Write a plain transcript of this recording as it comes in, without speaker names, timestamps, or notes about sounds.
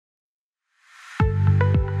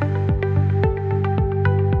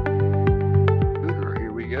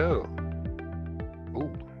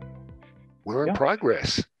We're in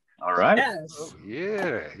progress. All right. Yes.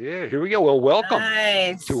 Yeah. Here we go. Well, welcome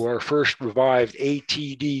to our first revived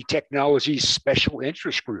ATD Technologies Special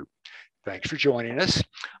Interest Group. Thanks for joining us.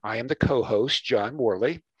 I am the co-host, John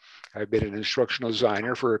Morley. I've been an instructional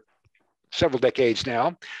designer for several decades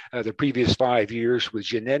now. The previous 5 years with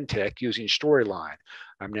Genentech using Storyline.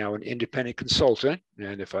 I'm now an independent consultant,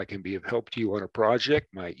 and if I can be of help to you on a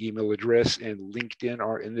project, my email address and LinkedIn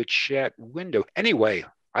are in the chat window. Anyway,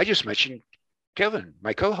 I just mentioned Kevin,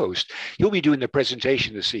 my co-host. He'll be doing the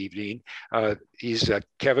presentation this evening. He's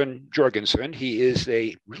Kevin Jorgensen. He is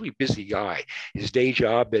a really busy guy. His day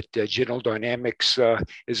job at General Dynamics,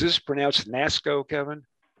 is this pronounced NASCO, Kevin?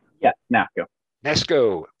 Yeah, NASCO.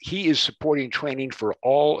 NASCO, he is supporting training for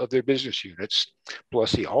all of their business units.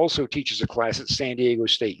 Plus, he also teaches a class at San Diego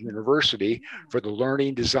State University for the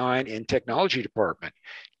Learning, Design, and Technology Department.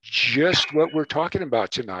 Just what we're talking about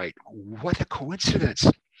tonight. What a coincidence.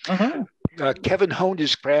 Kevin honed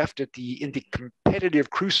his craft in the competitive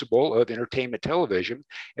crucible of entertainment television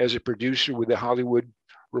as a producer with the Hollywood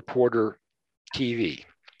Reporter TV.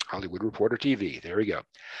 Hollywood Reporter TV. There we go.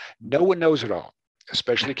 No one knows it all,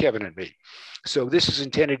 especially Kevin and me. So this is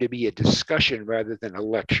intended to be a discussion rather than a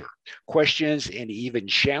lecture. Questions and even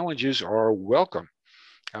challenges are welcome.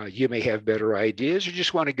 You may have better ideas or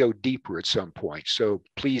just want to go deeper at some point. So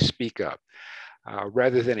please speak up.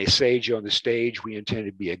 Rather than a sage on the stage, we intend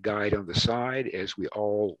to be a guide on the side as we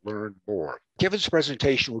all learn more. Kevin's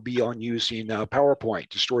presentation will be on using PowerPoint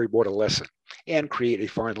to storyboard a lesson and create a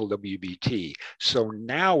final WBT. So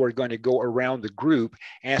now we're going to go around the group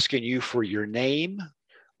asking you for your name,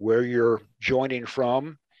 where you're joining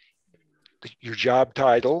from, your job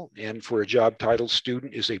title, and for a job title,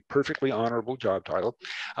 student is a perfectly honorable job title.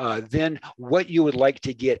 Then what you would like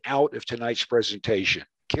to get out of tonight's presentation.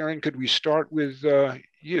 Karen, could we start with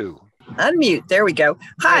you? Unmute. There we go.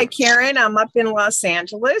 Hi, Karen. I'm up in Los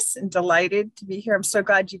Angeles and delighted to be here. I'm so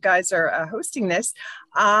glad you guys are hosting this.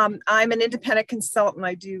 I'm an independent consultant.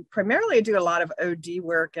 I do a lot of OD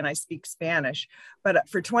work and I speak Spanish. But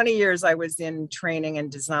for 20 years, I was in training and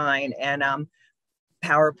design and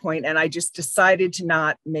PowerPoint. And I just decided to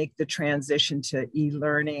not make the transition to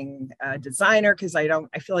e-learning designer because I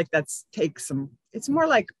feel like it's more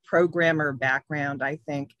like programmer background, I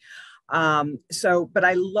think. But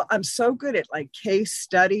I'm so good at like case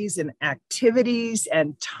studies and activities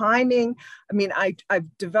and timing. I mean,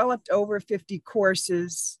 I've developed over 50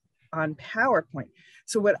 courses on PowerPoint.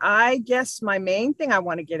 So what I guess my main thing I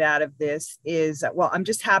want to get out of this is, well, I'm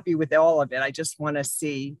just happy with all of it. I just want to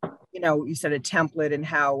see, you said a template and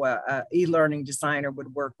how a e-learning designer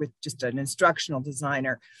would work with just an instructional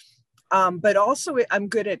designer. But also I'm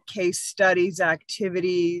good at case studies,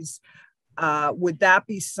 activities. Would that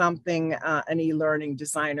be something an e-learning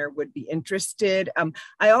designer would be interested?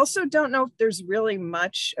 I also don't know if there's really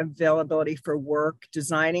much availability for work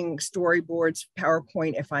designing storyboards,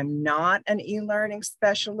 PowerPoint, if I'm not an e-learning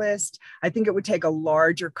specialist. I think it would take a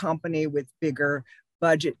larger company with bigger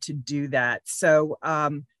budget to do that. So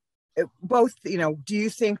both, do you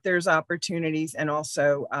think there's opportunities and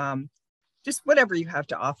also just whatever you have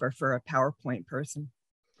to offer for a PowerPoint person?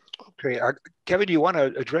 Okay, Kevin, do you want to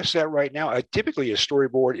address that right now? Typically, a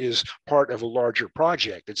storyboard is part of a larger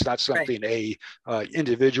project. It's not something a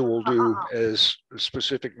individual will do as a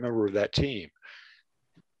specific member of that team.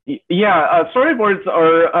 Yeah, storyboards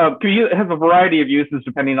have a variety of uses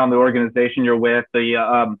depending on the organization you're with,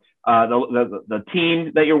 the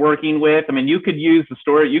team that you're working with. I mean, you can use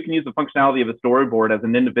the functionality of a storyboard as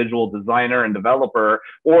an individual designer and developer,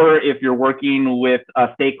 or if you're working with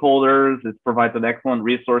stakeholders, it provides an excellent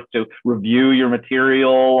resource to review your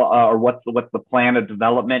material or what's the plan of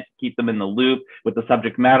development, to keep them in the loop with the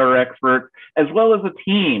subject matter experts, as well as a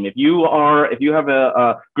team. If you have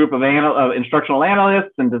a group of instructional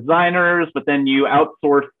analysts and designers, but then you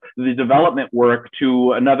outsource the development work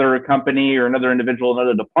to another company or another individual,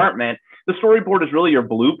 another department, the storyboard is really your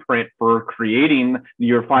blueprint for creating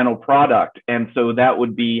your final product. And so that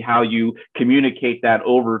would be how you communicate that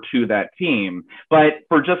over to that team. But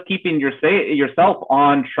for just keeping yourself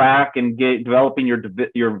on track and developing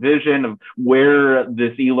your vision of where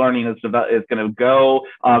this e-learning is going to go,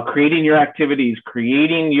 creating your activities,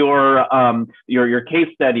 creating your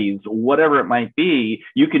case studies, whatever it might be,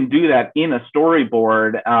 you can do that in a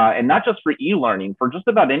storyboard, and not just for e-learning, for just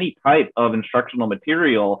about any type of instructional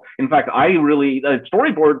material. In fact,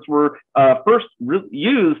 storyboards were first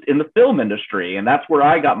used in the film industry. And that's where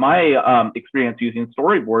I got my experience using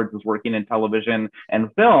storyboards, is working in television and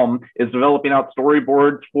film, is developing out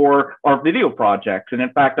storyboards for our video projects. And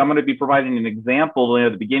in fact, I'm going to be providing an example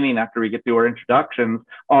at the beginning after we get through our introductions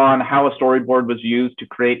on how a storyboard was used to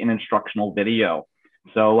create an instructional video.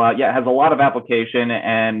 So yeah, it has a lot of application,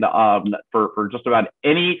 and for just about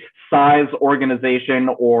any size organization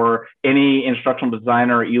or any instructional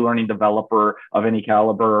designer or e-learning developer of any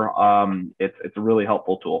caliber, it's a really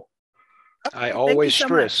helpful tool. I always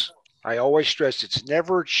stress it's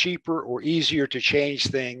never cheaper or easier to change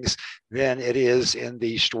things than it is in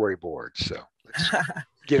the storyboard. So let's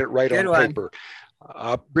get it right on paper.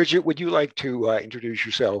 Bridget, would you like to introduce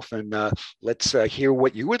yourself, and let's hear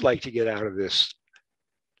what you would like to get out of this?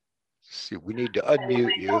 See, we need to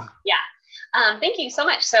unmute you. Yeah. Thank you so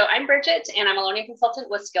much. So I'm Bridget, and I'm a learning consultant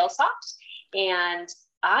with Skillsoft. And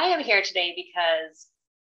I am here today because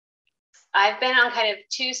I've been on kind of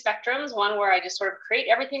two spectrums, one where I just sort of create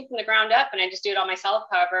everything from the ground up and I just do it all myself,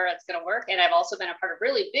 however it's going to work. And I've also been a part of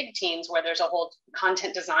really big teams where there's a whole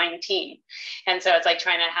content design team. And so it's like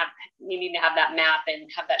you need to have that map and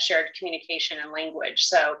have that shared communication and language.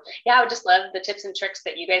 So yeah, I would just love the tips and tricks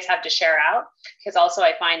that you guys have to share out, because also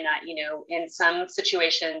I find that, in some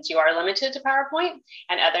situations you are limited to PowerPoint,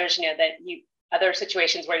 and others, other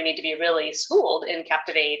situations where you need to be really schooled in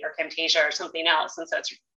Captivate or Camtasia or something else. And so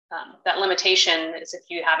it's that limitation is if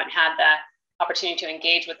you haven't had the opportunity to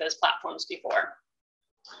engage with those platforms before.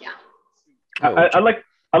 Yeah.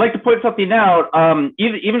 I'd like to point something out.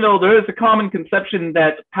 Even though there is a common conception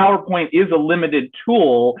that PowerPoint is a limited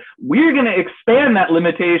tool, we're going to expand that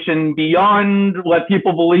limitation beyond what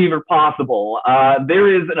people believe are possible.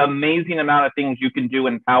 There is an amazing amount of things you can do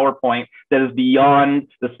in PowerPoint that is beyond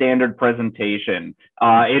the standard presentation.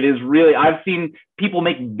 It is really, I've seen people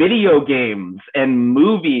make video games and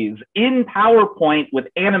movies in PowerPoint with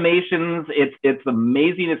animations. It's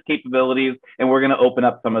amazing, its capabilities, and we're going to open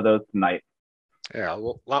up some of those tonight. Yeah, a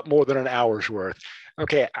lot more than an hour's worth.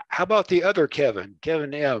 Okay, how about the other Kevin?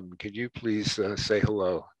 Kevin M., could you please say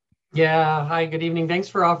hello? Yeah, hi, good evening. Thanks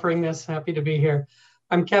for offering this. Happy to be here.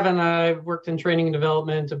 I'm Kevin. I've worked in training and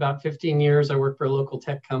development about 15 years. I work for a local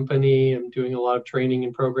tech company. I'm doing a lot of training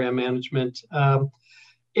and program management.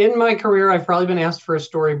 In my career, I've probably been asked for a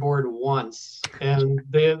storyboard once, and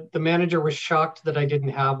the manager was shocked that I didn't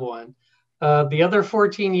have one. The other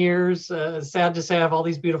 14 years, sad to say, I have all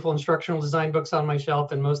these beautiful instructional design books on my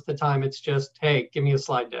shelf, and most of the time it's just, hey, give me a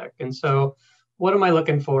slide deck. And so what am I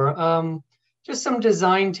looking for? Just some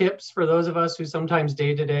design tips for those of us who sometimes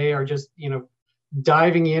day to day are just,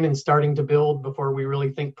 diving in and starting to build before we really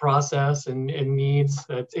think process and needs.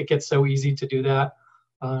 It gets so easy to do that.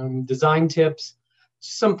 Design tips,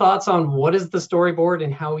 some thoughts on what is the storyboard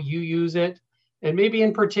and how you use it. And maybe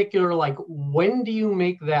in particular, like, when do you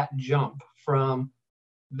make that jump from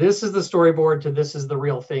this is the storyboard to this is the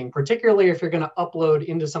real thing, particularly if you're going to upload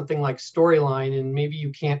into something like Storyline and maybe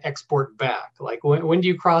you can't export back? Like, when do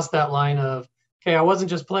you cross that line of, okay, I wasn't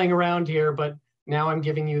just playing around here, but now I'm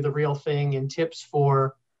giving you the real thing, and tips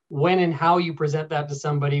for when and how you present that to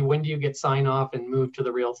somebody. When do you get sign off and move to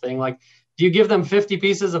the real thing? Like, do you give them 50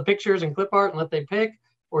 pieces of pictures and clip art and let they pick?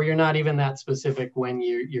 Or you're not even that specific when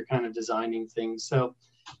you're kind of designing things? So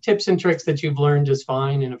tips and tricks that you've learned is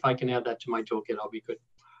fine. And if I can add that to my toolkit, I'll be good.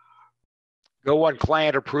 Go on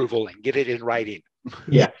client approval and get it in writing.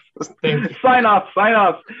 Yeah. Sign off.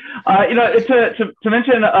 To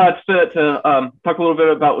mention, to talk a little bit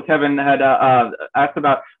about what Kevin had asked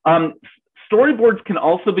about, storyboards can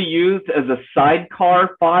also be used as a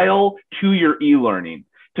sidecar file to your e-learning,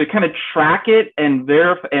 to kind of track it and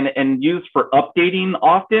verify and use for updating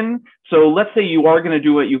often. So let's say you are going to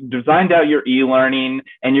do it, you've designed out your e-learning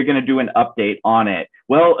and you're going to do an update on it.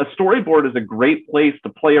 Well, a storyboard is a great place to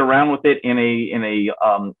play around with it in a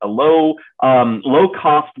low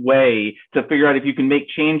cost way to figure out if you can make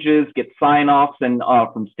changes, get sign-offs and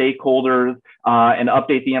from stakeholders, and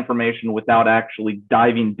update the information without actually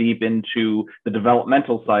diving deep into the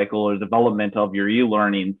developmental cycle or development of your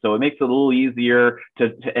e-learning. So it makes it a little easier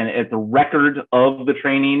and it's a record of the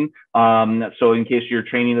training. So in case your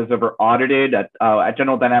training is ever audited at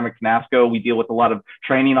General Dynamics NASCO, we deal with a lot of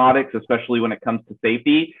training audits, especially when it comes to safety.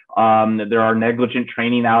 There are negligent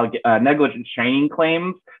training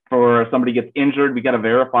claims. For somebody gets injured, we got to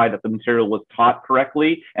verify that the material was taught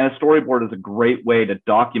correctly. And a storyboard is a great way to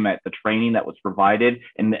document the training that was provided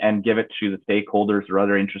and give it to the stakeholders or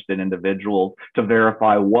other interested individuals to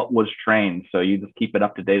verify what was trained. So you just keep it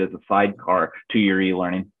up to date as a sidecar to your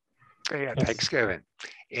e-learning. Yeah, thanks, Kevin.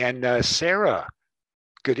 And Sarah,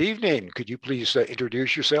 Good evening. Could you please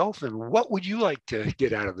introduce yourself and what would you like to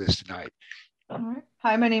get out of this tonight? All right.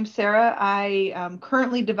 Hi, my name's Sarah. I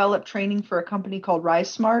currently develop training for a company called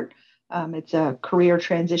Rise Smart. It's a career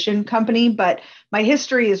transition company, but my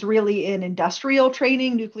history is really in industrial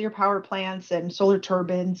training, nuclear power plants and solar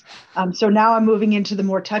turbines. So now I'm moving into the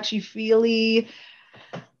more touchy-feely,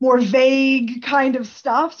 more vague kind of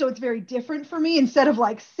stuff. So it's very different for me. Instead of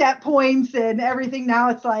like set points and everything, now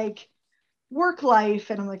it's like work life.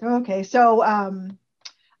 And I'm like, oh, okay. So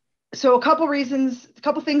a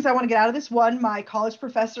couple things I want to get out of this. One, my college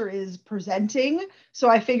professor is presenting, so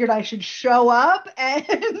I figured I should show up,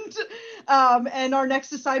 and our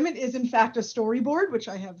next assignment is in fact a storyboard, which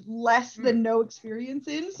I have less than no experience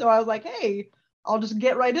in. So I was like, hey, I'll just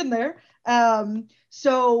get right in there.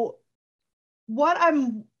 So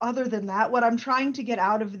other than that, what I'm trying to get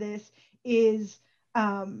out of this is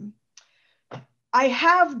I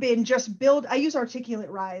use Articulate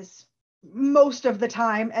Rise most of the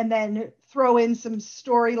time and then throw in some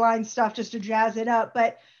storyline stuff just to jazz it up.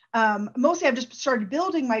 But mostly I've just started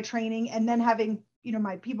building my training and then having,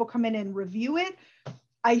 my people come in and review it.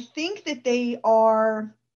 I think that they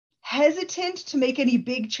are hesitant to make any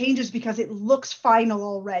big changes because it looks final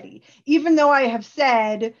already. Even though I have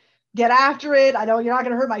said, get after it. I know you're not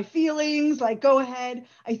going to hurt my feelings. Like, go ahead.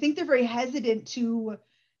 I think they're very hesitant to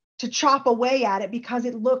chop away at it because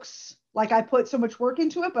it looks like I put so much work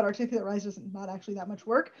into it, but Articulate Rise is not actually that much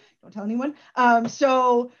work. Don't tell anyone.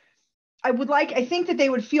 So I think that they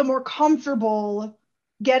would feel more comfortable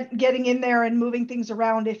getting in there and moving things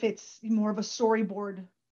around if it's more of a storyboard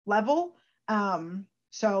level.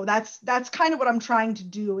 So that's kind of what I'm trying to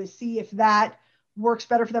do, is see if that works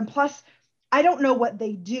better for them. Plus, I don't know what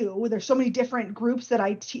they do. There's so many different groups that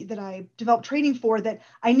I develop training for that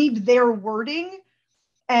I need their wording.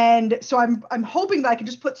 And so I'm hoping that I can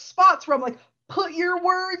just put spots where I'm like, put your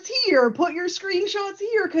words here, put your screenshots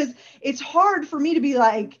here, because it's hard for me to be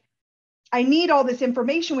like, I need all this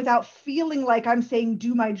information without feeling like I'm saying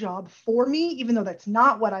do my job for me, even though that's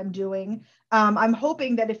not what I'm doing. I'm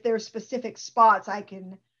hoping that if there's specific spots,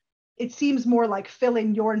 it seems more like fill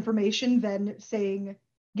in your information than saying,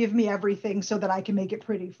 give me everything so that I can make it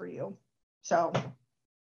pretty for you. So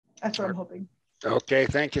that's what I'm hoping. Okay,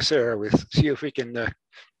 thank you, Sarah. We'll see if we can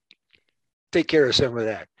take care of some of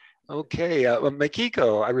that. Okay,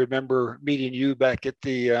 Makiko, I remember meeting you back at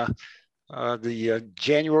the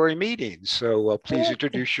January meeting. So please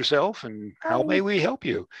introduce yourself and how may we help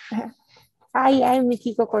you? Hi, I'm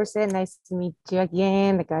Mikiko Corset. Nice to meet you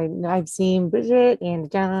again. I've seen Bridget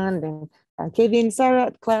and John and Kevin, Sarah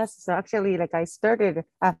at class. So actually, I started,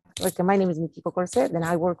 my name is Mikiko Corset, and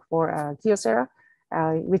I work for Kyocera,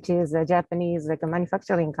 which is a Japanese a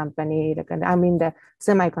manufacturing company. I'm in the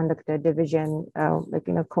semiconductor division,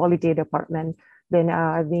 quality department. Then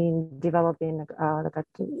I've been developing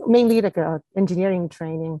mainly engineering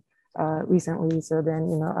training recently. So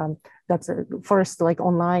then that's a first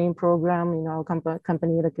online program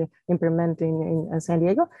company implementing in San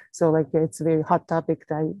Diego. So it's a very hot topic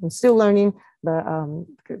that I'm still learning, but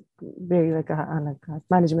very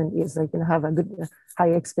management is have a good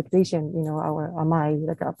high expectation my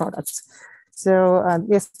products. So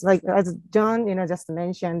yes, as John just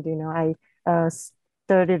mentioned, I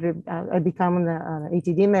I become an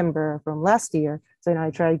ATD member from last year. So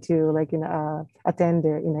I try to attend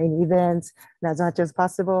any events as much as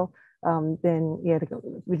possible. Then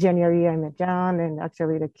January I met John, and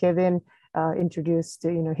actually Kevin introduced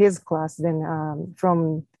his class. Then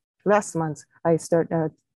from last month I start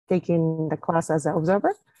taking the class as an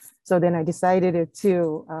observer. So then I decided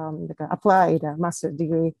to apply the master's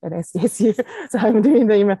degree at SDSU. So I'm doing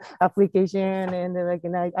the application, and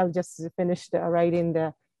I just finished writing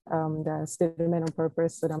the statement on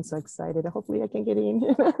purpose. So I'm so excited. Hopefully I can get in.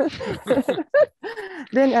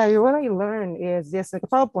 Then what I learned is just a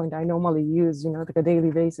PowerPoint I normally use, a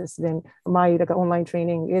daily basis. Then my online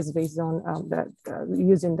training is based on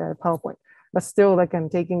using the PowerPoint. But still, I'm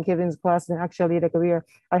taking Kevin's class, and actually,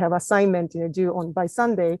 I have assignment due by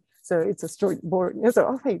Sunday, so it's a storyboard.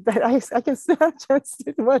 So I can still just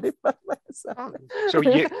modify my assignment. So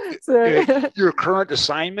your current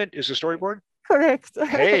assignment is a storyboard? Correct.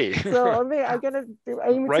 Hey. So I'm gonna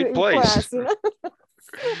aim right to place. Class,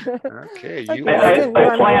 Okay, I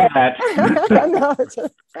planned that.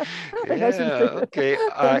 Yeah. Okay.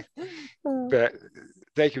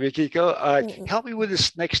 Thank you, Mikiko. Help me with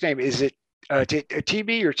this next name. Is it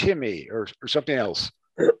TB or Timmy or something else?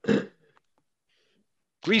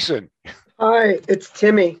 Gleason. Hi, it's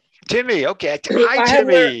Timmy. Timmy, okay. Hi,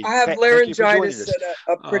 Timmy. I have laryngitis and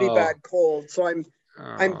a pretty bad cold, so I'm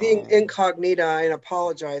being incognita. I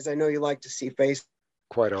apologize. I know you like to see faces.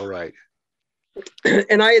 quite all right.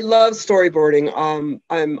 And I love storyboarding.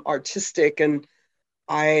 I'm artistic, and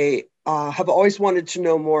I have always wanted to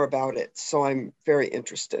know more about it. So I'm very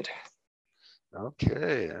interested.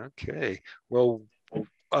 Okay. Well,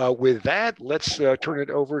 with that, let's turn it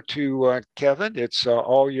over to Kevin. It's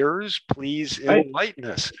all yours. Please enlighten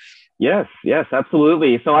us. Yes,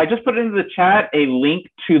 absolutely. So I just put into the chat a link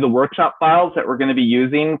to the workshop files that we're going to be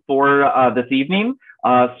using for this evening.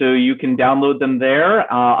 So you can download them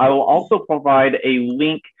there. I will also provide a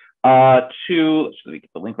link let's get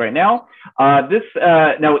the link right now.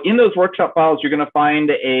 Now in those workshop files, you're going to find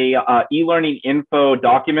a e-learning info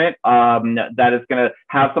document that is going to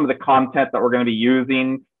have some of the content that we're going to be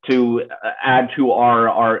using to add to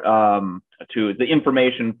our to the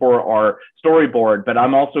information for our storyboard. But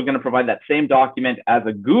I'm also going to provide that same document as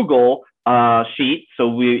a Google sheet.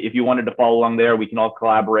 So if you wanted to follow along there, we can all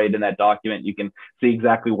collaborate in that document. You can see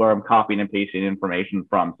exactly where I'm copying and pasting information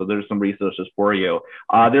from. So there's some resources for you.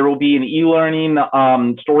 There will be an e-learning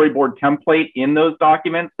storyboard template in those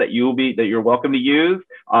documents that you're welcome to use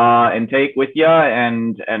and take with you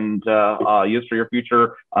and use for your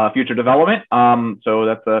future development. So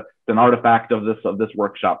that's an artifact of this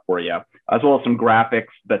workshop for you, as well as some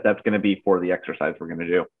graphics that's going to be for the exercise we're going to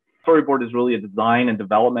do. Storyboard is really a design and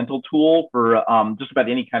developmental tool for just about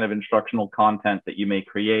any kind of instructional content that you may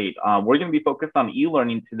create. We're going to be focused on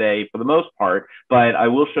e-learning today for the most part, but I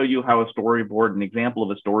will show you how an example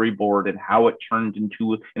of a storyboard and how it turned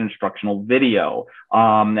into an instructional video.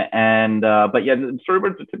 But yeah,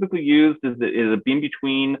 storyboards are typically used as a in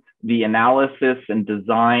between the analysis and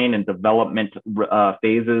design and development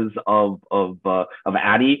phases of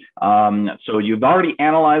ADDIE. So you've already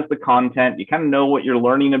analyzed the content. You kind of know what your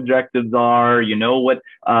learning objectives are. You know what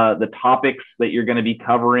the topics that you're going to be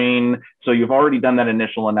covering. So you've already done that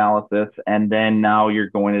initial analysis, and then now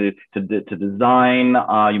you're going to design.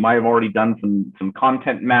 You might have already done some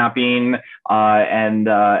content mapping and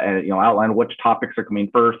outline which topics are coming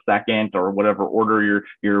first, second, or whatever order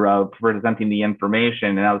you're presenting the information.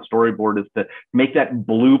 And now the storyboard is to make that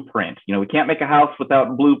blueprint. We can't make a house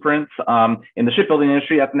without blueprints. In the shipbuilding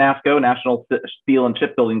industry, that's NASCO, National Steel and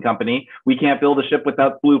Shipbuilding Company. We can't build a ship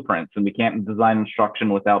without blueprints, and we can't design instruction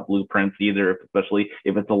without blueprints either, especially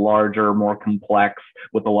if it's a larger, more complex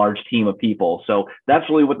with a large team of people. So that's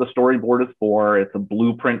really what the storyboard is for. It's a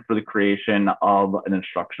blueprint for the creation of an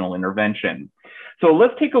instructional intervention. So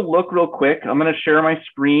let's take a look real quick. I'm going to share my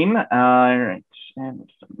screen. The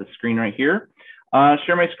screen right here.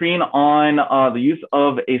 Share my screen on the use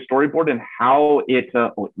of a storyboard and how it,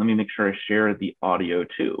 let me make sure I share the audio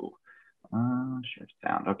too. Share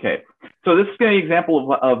sound. Okay. So this is going to be an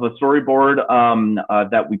example of a storyboard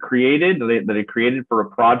that we created, that I created for a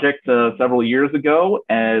project several years ago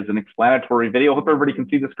as an explanatory video. Hope everybody can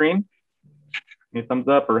see the screen. Any thumbs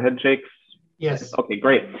up or head shakes? Yes. Okay,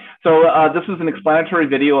 great. So this is an explanatory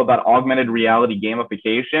video about augmented reality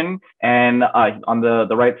gamification. And on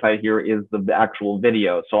the right side here is the actual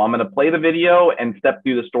video. So I'm going to play the video and step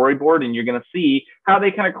through the storyboard, and you're going to see how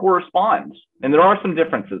they kind of correspond. And there are some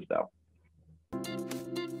differences though.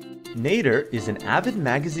 Nader is an avid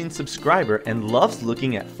magazine subscriber and loves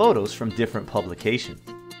looking at photos from different publications.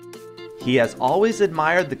 He has always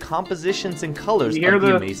admired the compositions and colors of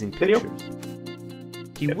the amazing pictures.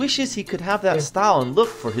 He wishes he could have that style and look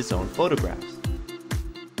for his own photographs.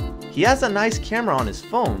 He has a nice camera on his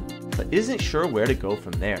phone, but isn't sure where to go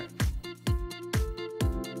from there.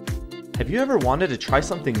 Have you ever wanted to try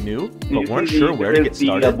something new, but weren't sure where to get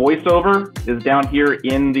started? The voiceover is down here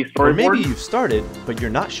in the storyboard. Or maybe you've started, but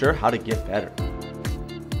you're not sure how to get better.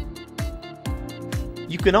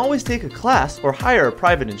 You can always take a class or hire a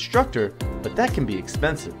private instructor, but that can be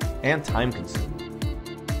expensive and time-consuming.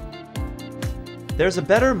 There's a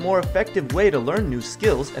better, more effective way to learn new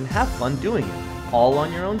skills and have fun doing it, all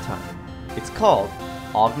on your own time. It's called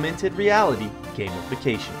augmented reality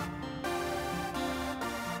gamification.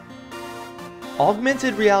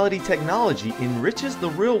 Augmented reality technology enriches the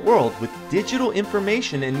real world with digital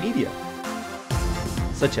information and media,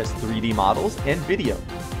 such as 3D models and video,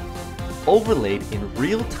 overlaid in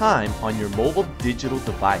real time on your mobile digital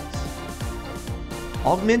device.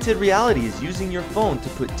 Augmented reality is using your phone to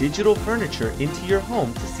put digital furniture into your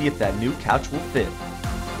home to see if that new couch will fit.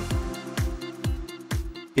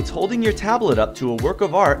 It's holding your tablet up to a work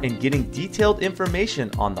of art and getting detailed information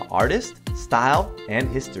on the artist, style, and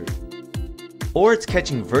history. Or it's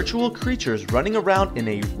catching virtual creatures running around in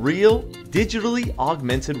a real, digitally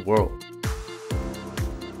augmented world.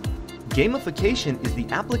 Gamification is the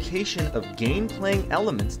application of game-playing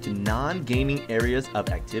elements to non-gaming areas of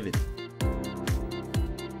activity.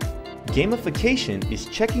 Gamification is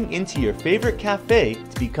checking into your favorite cafe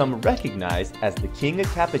to become recognized as the king of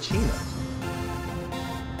cappuccinos.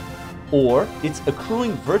 Or it's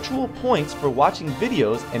accruing virtual points for watching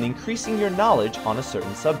videos and increasing your knowledge on a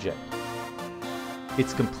certain subject.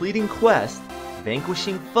 It's completing quests,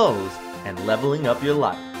 vanquishing foes, and leveling up your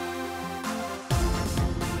life.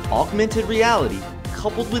 Augmented reality,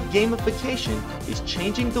 coupled with gamification, is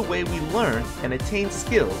changing the way we learn and attain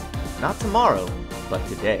skills, not tomorrow, but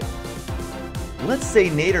today. Let's say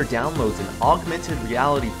Nader downloads an augmented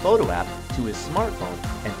reality photo app to his smartphone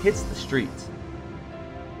and hits the streets.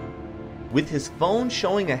 With his phone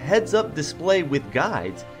showing a heads-up display with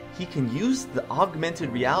guides, he can use the augmented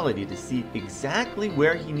reality to see exactly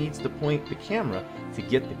where he needs to point the camera to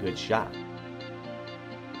get the good shot.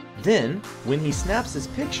 Then, when he snaps his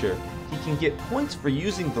picture, he can get points for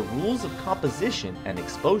using the rules of composition and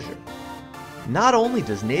exposure. Not only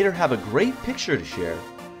does Nader have a great picture to share,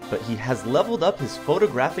 but he has leveled up his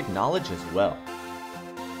photographic knowledge as well.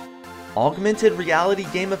 Augmented reality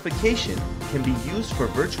gamification can be used for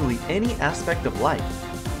virtually any aspect of life.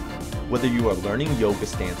 Whether you are learning yoga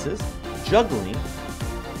stances, juggling,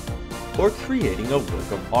 or creating a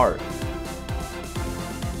work of art.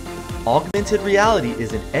 Augmented reality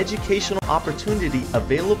is an educational opportunity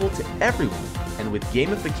available to everyone, and with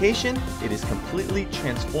gamification, it is completely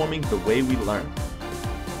transforming the way we learn.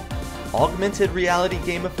 Augmented reality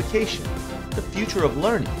gamification, the future of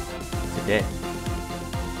learning, today.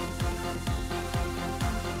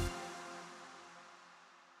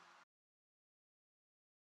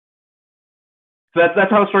 So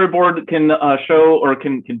that's how a storyboard can show or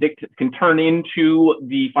can turn into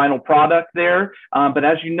the final product there. But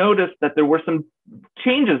as you noticed, that there were some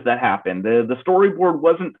changes that happened. The storyboard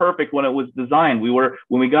wasn't perfect when it was designed.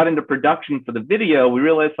 When we got into production for the video, we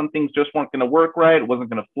realized some things just weren't going to work right. It wasn't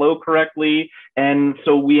going to flow correctly. And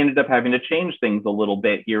so we ended up having to change things a little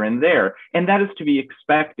bit here and there. And that is to be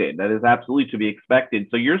expected. That is absolutely to be expected.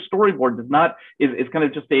 So your storyboard is kind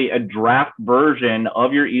of just a draft version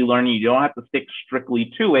of your e-learning. You don't have to stick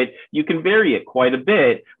strictly to it. You can vary it quite a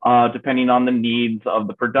bit depending on the needs of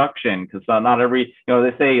the production, because not every,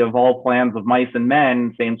 they say of all plans of mice and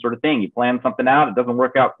men, same sort of thing. You plan something out, it doesn't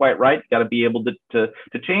work out quite right. You got to be able to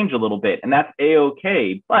change a little bit, and that's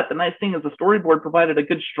a-okay. But the nice thing is the storyboard provided a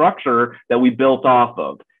good structure that we built off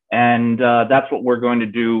of, and that's what we're going to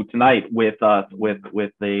do tonight with the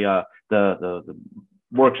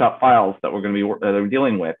workshop files that we're going to be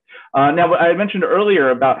dealing with. Now, I mentioned earlier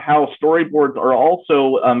about how storyboards are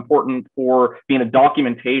also important for being a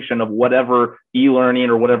documentation of whatever e-learning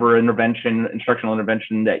or whatever instructional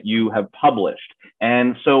intervention that you have published.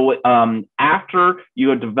 And so after you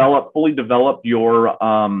have fully developed your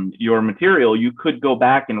material, you could go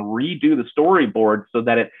back and redo the storyboard so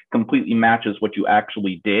that it completely matches what you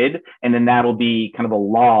actually did. And then that'll be kind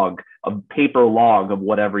of a paper log of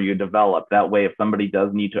whatever you develop. That way, if somebody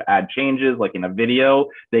does need to add changes, like in a video,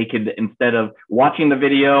 they could, instead of watching the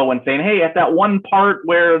video and saying, hey, at that one part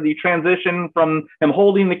where the transition from him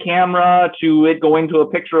holding the camera to it going to a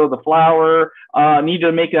picture of the flower, need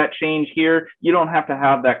to make that change here. You don't have to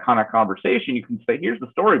have that kind of conversation. You can say, here's the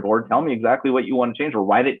storyboard. Tell me exactly what you want to change, or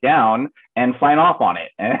write it down and sign off on it.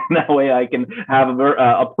 And that way I can have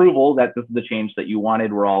approval that this is the change that you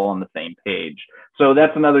wanted. We're all on the same page. So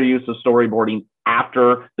that's another use of storyboarding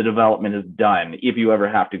after the development is done, if you ever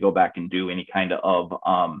have to go back and do any kind of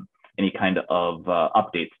updates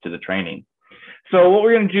to the training. So what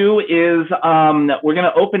we're going to do is we're going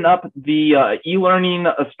to open up the e-learning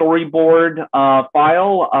storyboard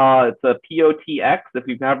file. It's a POTX. If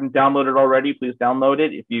you haven't downloaded already, please download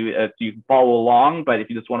it. If you can follow along, but if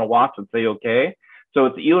you just want to watch and say okay. So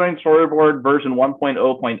it's e-learning storyboard version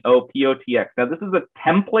 1.0.0 POTX. Now this is a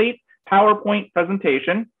template PowerPoint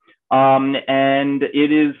presentation. And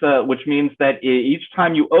it is, which means that each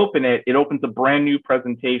time you open it, it opens a brand new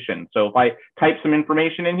presentation. So if I type some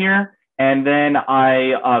information in here and then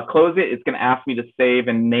I close it, it's going to ask me to save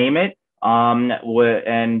and name it. And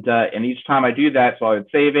each time I do that, so I would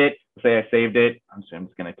save it, say I saved it. I'm just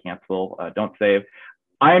going to cancel, don't save.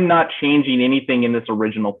 I'm not changing anything in this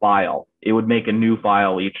original file. It would make a new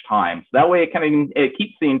file each time. So that way it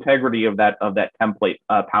keeps the integrity of that template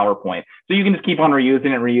PowerPoint. So you can just keep on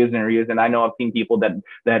reusing. I know I've seen people that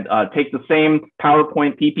take the same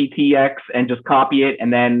PowerPoint PPTX and just copy it,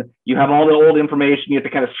 and then you have all the old information. You have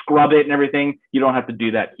to kind of scrub it and everything. You don't have to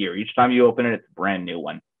do that here. Each time you open it, it's a brand new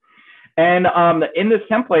one. And in this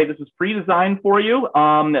template, this is pre-designed for you.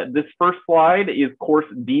 This first slide is course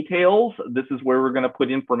details. This is where we're going to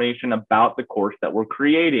put information about the course that we're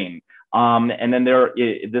creating. And then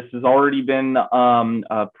this has already been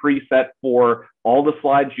preset for all the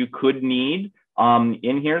slides you could need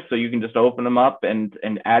in here. So you can just open them up and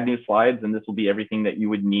add new slides, and this will be everything that you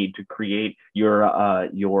would need to create your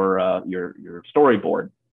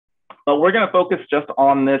storyboard. But we're going to focus just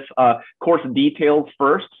on this course details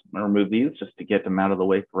first. I'm going to remove these just to get them out of the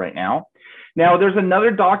way for right now. Now, there's another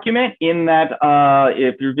document in that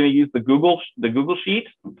if you're going to use the Google Sheet,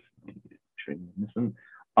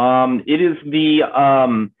 it is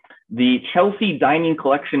the Chelsea Dining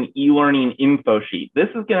Collection e-learning info sheet. This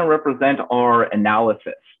is going to represent our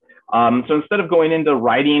analysis. So instead of going into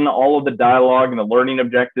writing all of the dialogue and the learning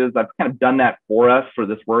objectives, I've kind of done that for us for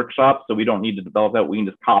this workshop, so we don't need to develop that. We can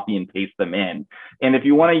just copy and paste them in. And if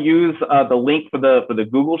you want to use the link for the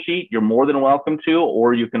Google Sheet, you're more than welcome to,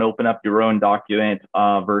 or you can open up your own document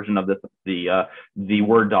version of this, the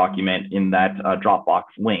Word document in that Dropbox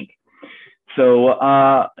link. So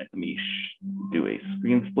let me do a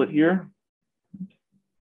screen split here.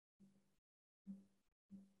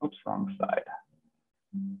 Oops, wrong side.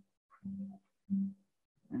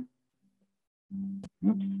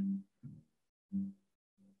 Oops.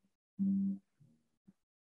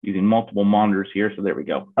 Using multiple monitors here, so there we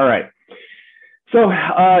go. All right. So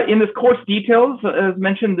in this course details, as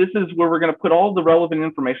mentioned, this is where we're going to put all the relevant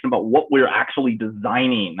information about what we're actually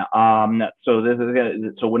designing. So this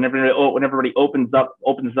is whenever everybody opens up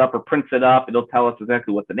or prints it up, it'll tell us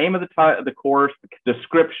exactly what the name of the course, the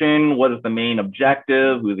description, what is the main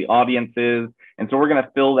objective, who the audience is. And so we're going to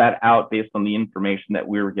fill that out based on the information that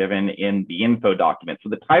we were given in the info document. So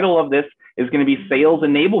the title of this is going to be Sales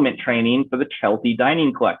Enablement Training for the Chelsea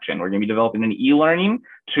Dining Collection. We're going to be developing an e-learning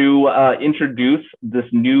to introduce this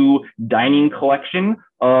new dining collection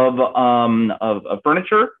of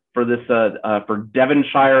furniture for this for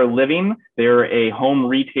Devonshire Living. They're a home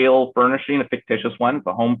retail furnishing, a fictitious one. It's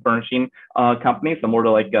a home furnishing company, similar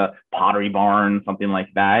to like a Pottery Barn, something like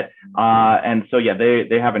that. And so yeah,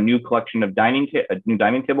 they have a new collection of a new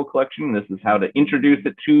dining table collection. This is how to introduce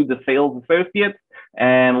it to the sales associates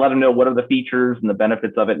and let them know what are the features and the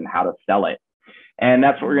benefits of it and how to sell it. And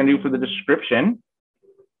that's what we're going to do for the description.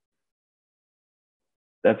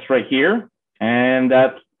 That's right here, and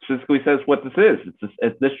that specifically says what this is.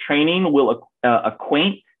 This training will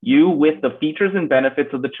acquaint you with the features and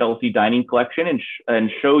benefits of the Chelsea Dining Collection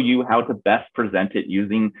and show you how to best present it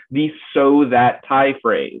using the "so that" tie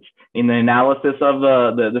phrase. In the analysis of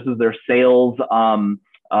this is their sales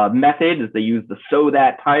method, is they use the "so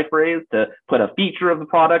that" tie phrase to put a feature of the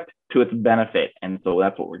product to its benefit, and so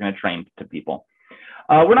that's what we're going to train to people.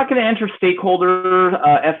 We're not going to enter stakeholder,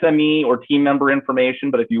 SME, or team member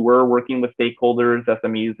information, but if you were working with stakeholders,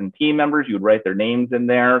 SMEs, and team members, you would write their names in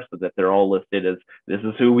there so that they're all listed as this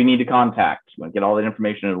is who we need to contact. You want to get all that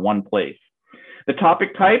information in one place. The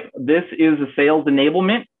topic type, this is a sales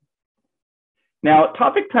enablement. Now,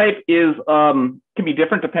 topic type is can be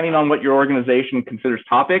different depending on what your organization considers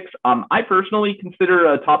topics. I personally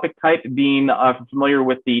consider a topic type being familiar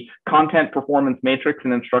with the content performance matrix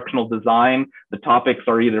and instructional design. The topics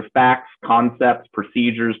are either facts, concepts,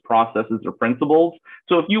 procedures, processes, or principles.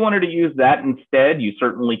 So if you wanted to use that instead, you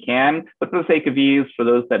certainly can. But for the sake of ease, for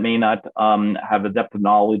those that may not have a depth of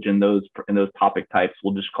knowledge in those topic types,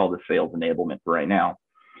 we'll just call this sales enablement for right now.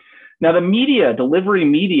 Now, the media, delivery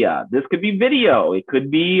media, this could be video. It could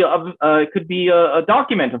be a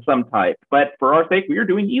document of some type. But for our sake, we are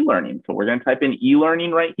doing e-learning. So we're going to type in e-learning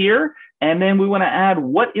right here. And then we want to add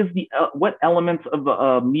what elements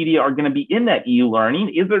of media are going to be in that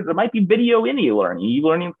e-learning. There might be video in e-learning.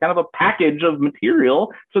 E-learning is kind of a package of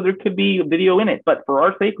material. So there could be video in it. But for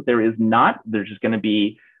our sake, there is not. There's just going to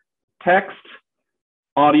be text,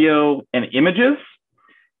 audio, and images.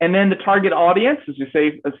 And then the target audience, as you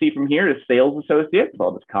see from here, is sales associates. So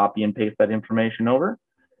I'll just copy and paste that information over.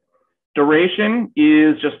 Duration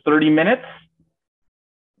is just 30 minutes.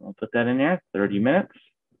 I'll put that in there, 30 minutes.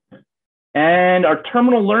 And our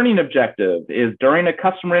terminal learning objective is during a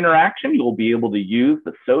customer interaction, you'll be able to use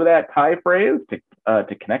the "so that" tie phrase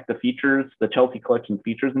to connect the features, the Chelsea Collection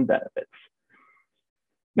features and benefits.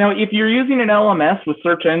 Now, if you're using an LMS with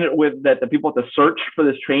search engine that the people have to search for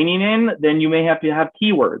this training in, then you may have to have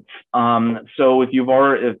keywords. So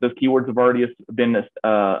if those keywords have already been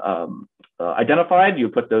identified, you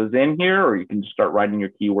put those in here, or you can just start writing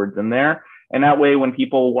your keywords in there. And that way, when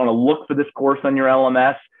people want to look for this course on your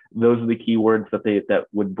LMS, those are the keywords that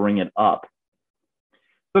would bring it up.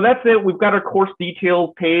 So that's it. We've got our course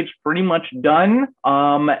details page pretty much done.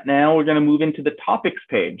 Now we're going to move into the topics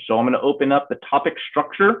page. So I'm going to open up the topic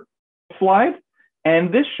structure slide.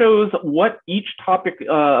 And this shows what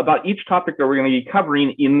about each topic that we're going to be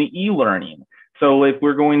covering in the e-learning. So if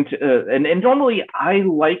we're going to, and normally I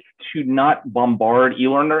like to not bombard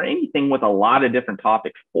eLearn or anything with a lot of different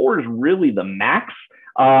topics. 4 is really the max.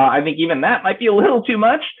 I think even that might be a little too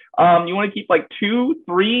much. You want to keep like 2,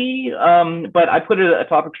 3, but I put a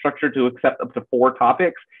topic structure to accept up to 4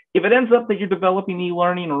 topics. If it ends up that you're developing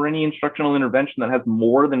e-learning or any instructional intervention that has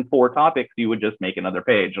more than 4 topics, you would just make another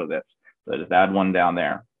page of this. So just add one down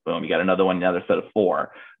there. Boom, you got another one, another set of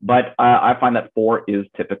 4. But I find that 4 is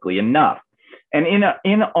typically enough. And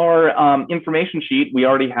in our information sheet, we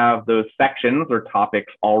already have those sections or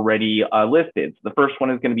topics already listed. So the first one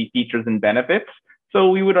is going to be features and benefits. So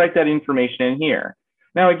we would write that information in here.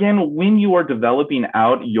 Now, again, when you are developing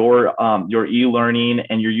out your e-learning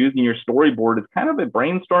and you're using your storyboard, it's kind of a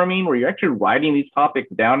brainstorming where you're actually writing these topics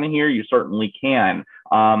down in here. You certainly can,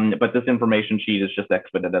 but this information sheet is just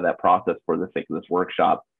expedited that process for the sake of this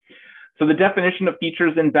workshop. So the definition of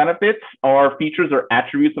features and benefits are features or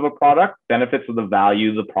attributes of a product, benefits of the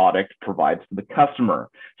value the product provides to the customer.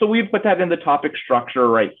 So we put that in the topic structure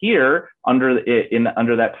right here under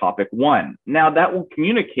that topic 1. Now that will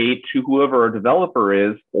communicate to whoever our developer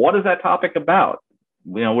is, what is that topic about?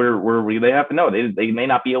 You know, they have to know. They may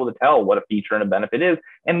not be able to tell what a feature and a benefit is,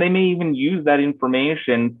 and they may even use that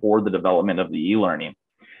information for the development of the e-learning.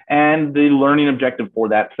 And the learning objective for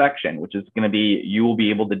that section, which is going to be, you will be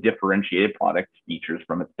able to differentiate a product's features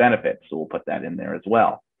from its benefits. So we'll put that in there as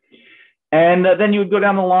well. And then you would go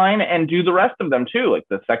down the line and do the rest of them too. Like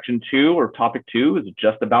the section 2 or topic 2 is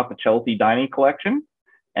just about the Chelsea Dining Collection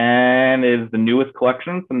and is the newest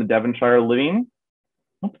collection from the Devonshire Living.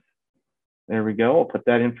 Oops. There we go. I'll put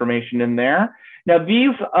that information in there. Now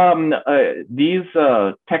these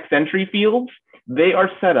text entry fields, they are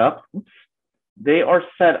set up. Oops. They are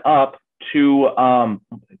set up to,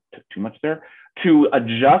 too much there, to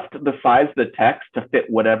adjust the size of the text to fit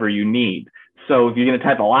whatever you need. So if you're going to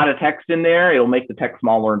type a lot of text in there, it'll make the text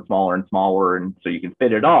smaller and smaller and smaller, and so you can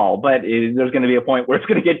fit it all. But there's going to be a point where it's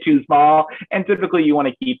going to get too small, and typically you want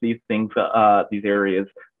to keep these things, these areas,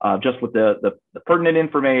 just with the pertinent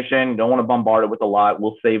information. You don't want to bombard it with a lot.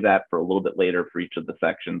 We'll save that for a little bit later for each of the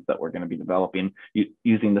sections that we're going to be developing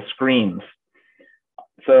using the screens.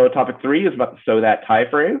 So topic 3 is about the so that tie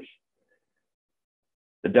phrase.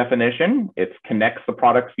 The definition, it connects the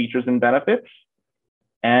product's features and benefits.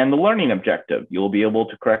 And the learning objective, you'll be able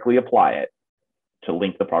to correctly apply it to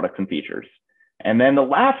link the products and features. And then the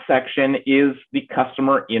last section is the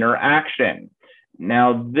customer interaction.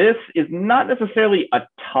 Now, this is not necessarily a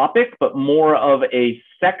topic, but more of a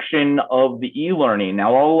section of the e-learning.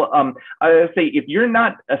 Now, I say if you're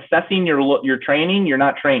not assessing your training, you're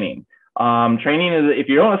not training. Training is, if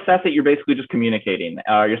you don't assess it, you're basically just communicating.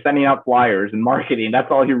 You're sending out flyers and marketing.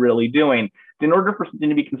 That's all you're really doing. In order for something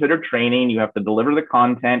to be considered training, you have to deliver the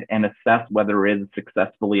content and assess whether it is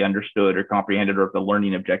successfully understood or comprehended, or if the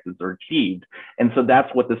learning objectives are achieved. And so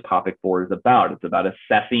that's what this topic 4 is about. It's about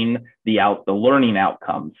assessing the learning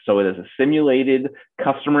outcomes. So it is a simulated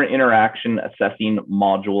customer interaction assessing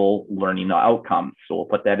module learning outcomes. So we'll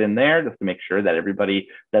put that in there just to make sure that everybody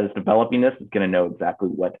that is developing this is going to know exactly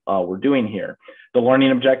what we're doing here. The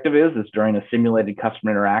learning objective is during a simulated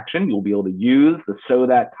customer interaction, you'll be able to use the so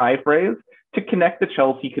that tie phrase to connect the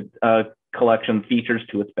Chelsea collection features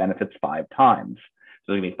to its benefits 5 times.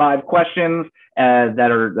 So there's going to be 5 questions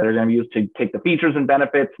that are going to be used to take the features and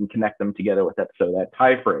benefits and connect them together with that so that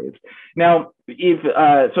tie phrase. Now,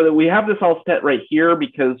 so that we have this all set right here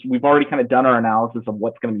because we've already kind of done our analysis of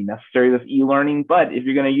what's going to be necessary with e-learning. But if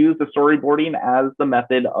you're going to use the storyboarding as the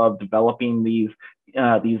method of developing these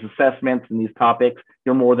assessments and these topics,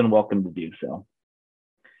 you're more than welcome to do so.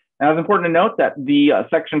 Now, it's important to note that the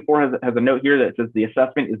section 4 has a note here that says the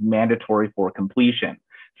assessment is mandatory for completion.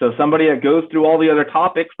 So somebody that goes through all the other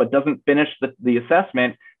topics but doesn't finish the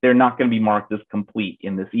assessment, they're not going to be marked as complete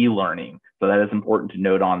in this e-learning. So that is important to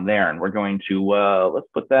note on there. And we're going to, let's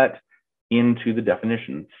put that into the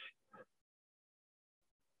definitions.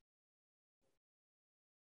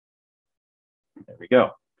 There we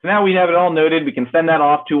go. So now we have it all noted. We can send that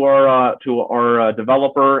off to our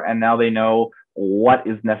developer, and now they know what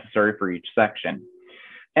is necessary for each section.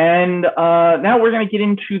 And now we're going to get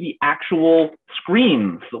into the actual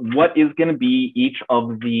screens. What is going to be each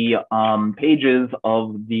of the pages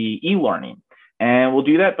of the e-learning? And we'll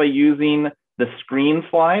do that by using the screen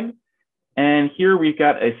slide. And here we've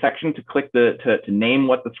got a section to click to name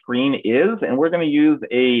what the screen is. And we're going to use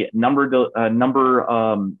a number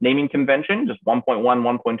naming convention, just 1.1,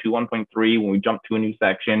 1.2, 1.3. When we jump to a new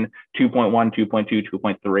section, 2.1, 2.2,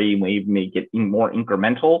 2.3, we make it more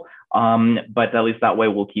incremental. But at least that way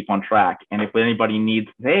we'll keep on track. And if anybody needs,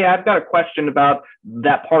 hey, I've got a question about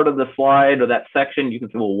that part of the slide or that section, you can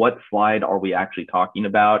say, well, what slide are we actually talking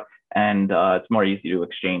about? And it's more easy to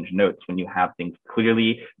exchange notes when you have things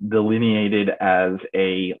clearly delineated as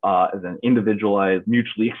an individualized,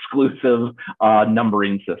 mutually exclusive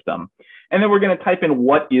numbering system. And then we're going to type in,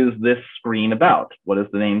 what is this screen about? What is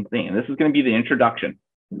the name thing? And this is going to be the introduction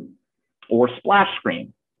or splash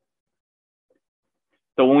screen.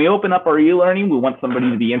 So when we open up our e-learning, we want somebody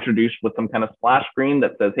to be introduced with some kind of splash screen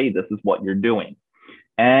that says, hey, this is what you're doing.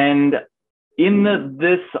 And in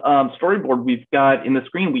this storyboard, we've got in the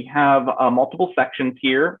screen, we have multiple sections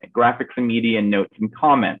here, graphics and media and notes and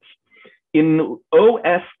comments. In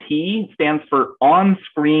OST stands for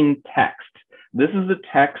on-screen text. This is the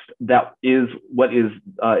text that is what is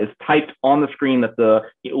typed on the screen that the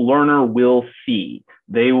learner will see.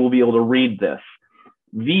 They will be able to read this.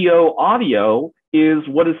 VO audio is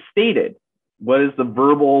what is stated. What is the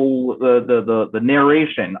verbal, the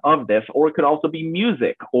narration of this, or it could also be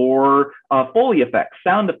music or Foley effects,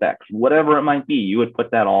 sound effects, whatever it might be. You would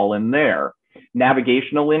put that all in there.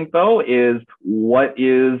 Navigational info is what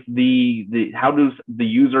is how does the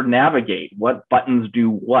user navigate? What buttons do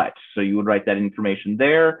what? So you would write that information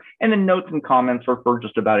there. And then notes and comments are for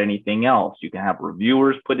just about anything else. You can have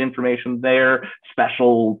reviewers put information there,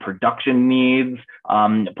 special production needs,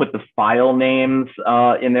 put the file names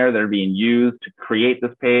in there that are being used to create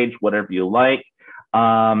this page, whatever you like.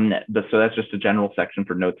 So that's just a general section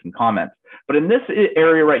for notes and comments. But in this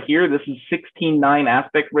area right here, this is 16:9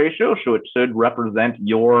 aspect ratio, so it should represent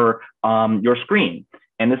your screen.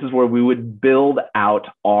 And this is where we would build out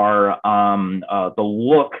our the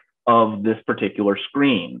look of this particular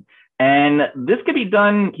screen. And this could be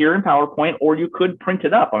done here in PowerPoint, or you could print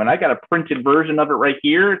it up. I mean, I got a printed version of it right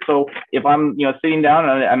here. So if I'm, sitting down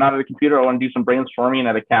and I'm out of the computer, I want to do some brainstorming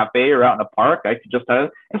at a cafe or out in a park, I could just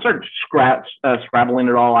start scrabbling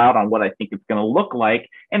it all out on what I think it's going to look like,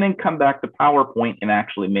 and then come back to PowerPoint and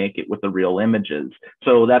actually make it with the real images.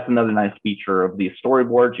 So that's another nice feature of these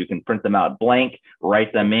storyboards. You can print them out blank,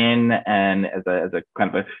 write them in, and as a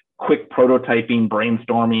kind of a quick prototyping,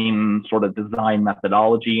 brainstorming sort of design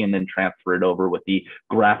methodology, and then transfer it over with the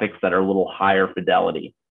graphics that are a little higher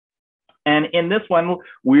fidelity. And in this one,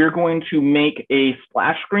 we're going to make a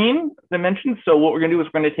splash screen, as I mentioned. So what we're going to do is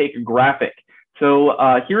we're going to take a graphic. So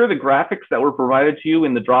here are the graphics that were provided to you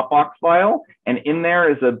in the Dropbox file. And in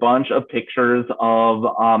there is a bunch of pictures of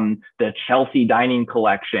the Chelsea dining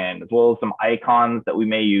collection, as well as some icons that we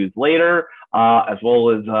may use later, as well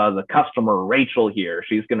as the customer, Rachel here.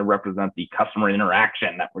 She's going to represent the customer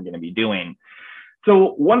interaction that we're going to be doing. So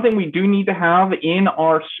one thing we do need to have in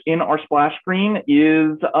our splash screen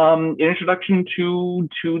is an introduction to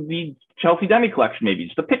the Chelsea dining collection, maybe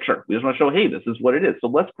just a picture. We just want to show, hey, this is what it is. So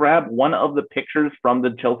let's grab one of the pictures from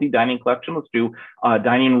the Chelsea dining collection. Let's do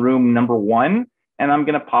dining room number 1, and I'm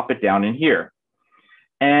going to pop it down in here.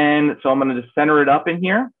 And so I'm going to just center it up in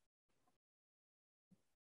here.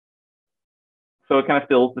 So it kind of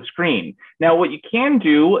fills the screen. Now, what you can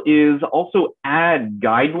do is also add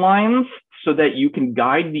guidelines so that you can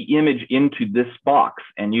guide the image into this box.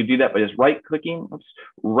 And you do that by just right-clicking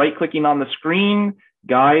on the screen,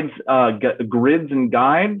 guides, grids and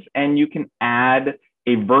guides, and you can add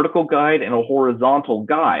a vertical guide and a horizontal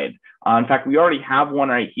guide. In fact, we already have one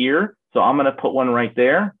right here. So I'm going to put one right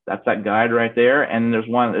there. That's that guide right there. And there's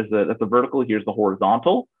one, that's the vertical. Here's the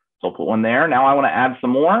horizontal. So I'll put one there. Now I want to add some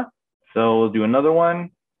more. So we'll do another one,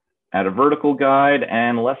 add a vertical guide,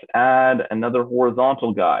 and let's add another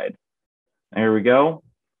horizontal guide. There we go.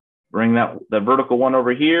 Bring the vertical one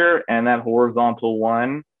over here and that horizontal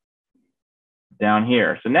one down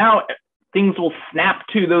here. So now things will snap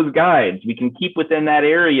to those guides. We can keep within that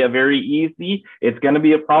area very easy. It's going to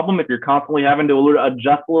be a problem if you're constantly having to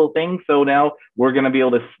adjust little things. So now we're going to be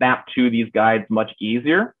able to snap to these guides much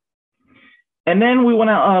easier. And then we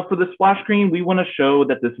want to, for the splash screen, we want to show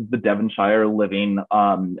that this is the Devonshire Living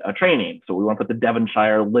training. So we want to put the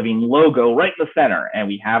Devonshire Living logo right in the center. And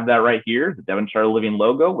we have that right here, the Devonshire Living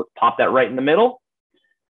logo. Let's pop that right in the middle.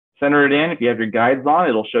 Center it in. If you have your guides on,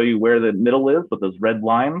 it'll show you where the middle is with those red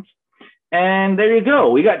lines. And there you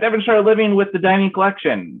go. We got Devonshire Living with the dining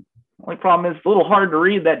collection. Only problem is it's a little hard to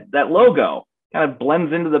read that logo. Kind of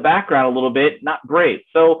blends into the background a little bit, not great.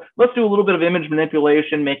 So let's do a little bit of image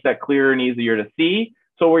manipulation, make that clearer and easier to see.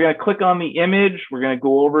 So we're going to click on the image. We're going to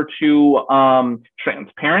go over to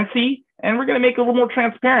transparency, and we're going to make it a little more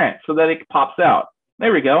transparent so that it pops out.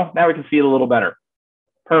 There we go. Now we can see it a little better.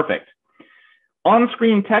 Perfect.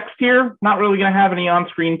 On-screen text here, not really going to have any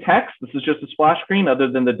on-screen text. This is just a splash screen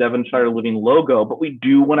other than the Devonshire Living logo, but we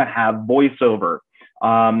do want to have voiceover.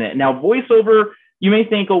 Now, voiceover, you may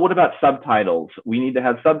think, oh, what about subtitles? We need to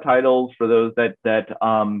have subtitles for those that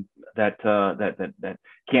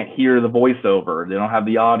can't hear the voiceover. They don't have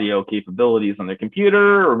the audio capabilities on their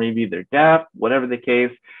computer, or maybe they're deaf, whatever the case.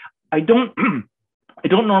 I don't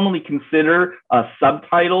normally consider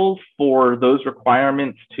subtitles for those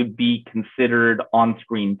requirements to be considered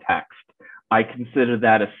on-screen text. I consider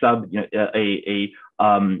that it's a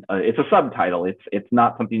subtitle. It's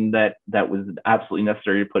not something that was absolutely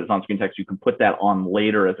necessary to put as on-screen text. You can put that on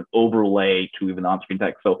later as an overlay to even on-screen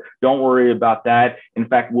text. So don't worry about that. In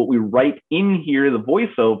fact, what we write in here, the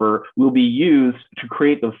voiceover, will be used to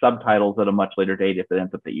create those subtitles at a much later date if it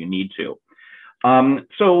ends up that you need to.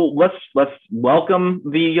 So let's welcome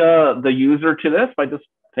the user to this by just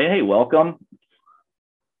saying, hey, welcome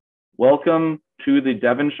to the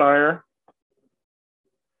Devonshire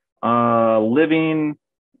Living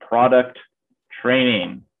Product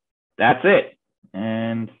Training. That's it.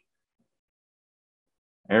 And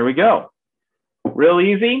there we go. Real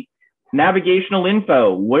easy. Navigational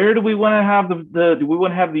info. Where do we want to have do we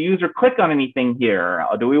want to have the user click on anything here?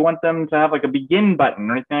 Or do we want them to have like a begin button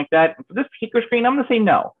or anything like that? For this particular screen, I'm going to say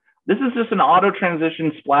no. This is just an auto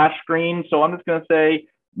transition splash screen. So I'm just going to say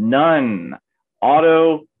none.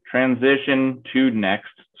 Auto transition to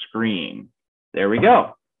next screen. There we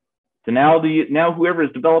go. So now whoever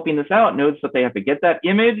is developing this out knows that they have to get that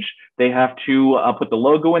image. They have to put the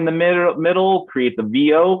logo in the middle, create the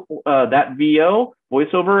VO, that VO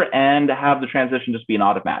voiceover, and have the transition just be an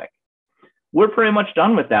automatic. We're pretty much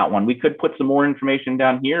done with that one. We could put some more information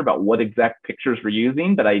down here about what exact pictures we're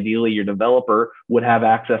using, but ideally your developer would have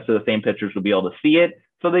access to the same pictures, would be able to see it.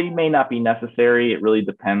 So they may not be necessary. It really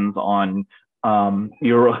depends on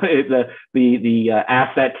the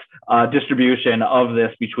asset distribution of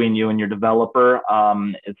this between you and your developer.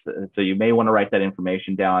 So you may want to write that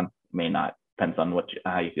information down, may not, depends on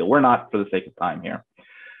how you feel. We're not, for the sake of time here.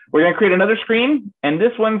 We're going to create another screen, and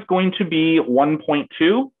this one's going to be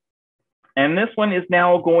 1.2. And this one is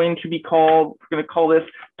now going to be called, we're going to call this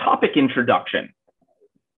topic introduction.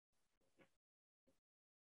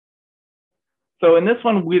 So in this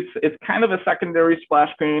one, it's kind of a secondary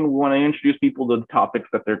splash screen. We want to introduce people to the topics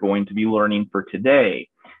that they're going to be learning for today.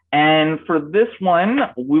 And for this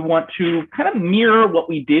one, we want to kind of mirror what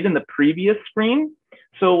we did in the previous screen.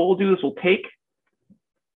 So what we'll do is we'll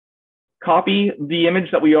copy the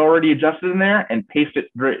image that we already adjusted in there and paste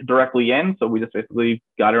it directly in. So we just basically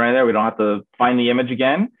got it right there. We don't have to find the image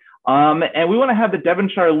again. And we want to have the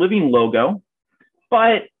Devonshire Living logo,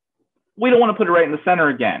 but we don't want to put it right in the center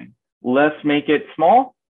again. Let's make it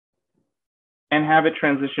small and have it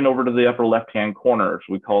transition over to the upper left-hand corner, which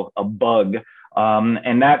we call a bug.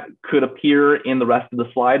 And that could appear in the rest of the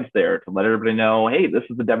slides there to let everybody know, hey, this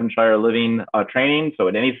is the Devonshire Living training. So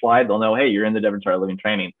at any slide, they'll know, hey, you're in the Devonshire Living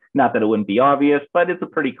training. Not that it wouldn't be obvious, but it's a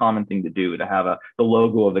pretty common thing to do, to have the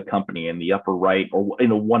logo of the company in the upper right or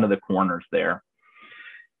in one of the corners there.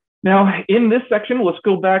 Now, in this section, let's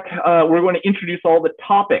go back. We're going to introduce all the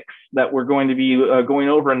topics that we're going to be going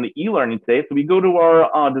over in the e-learning today. So we go to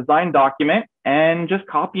our design document and just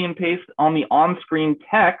copy and paste on the on-screen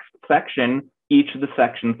text section each of the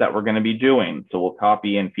sections that we're going to be doing. So we'll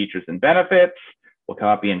copy in features and benefits. We'll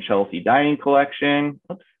copy in Chelsea Dining Collection.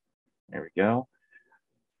 Oops, there we go.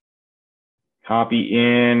 Copy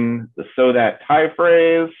in the so that tie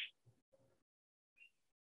phrase.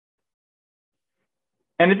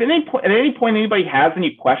 And if at any point anybody has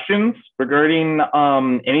any questions regarding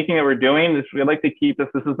anything that we're doing, we'd like to keep this.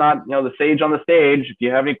 This is not, the sage on the stage. If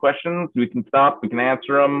you have any questions, we can stop. We can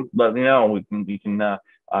answer them. Let me know. We can definitely.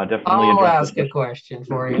 I'll ask a question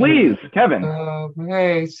for you. Please, Kevin.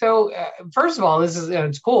 Okay. So first of all, this is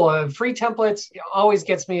it's cool. Free templates always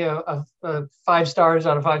gets me a 5 stars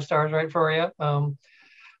out of 5 stars, right, for you.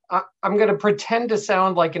 I'm going to pretend to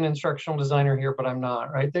sound like an instructional designer here, but I'm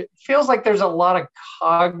not, right? It feels like there's a lot of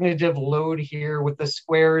cognitive load here with the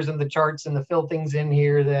squares and the charts and the fill things in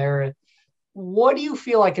here, there. What do you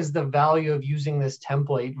feel like is the value of using this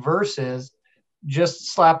template versus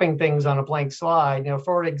just slapping things on a blank slide?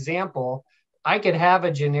 For example, I could have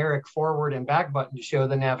a generic forward and back button to show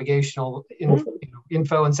the navigational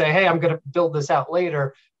info and say, hey, I'm going to build this out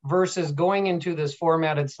later, versus going into this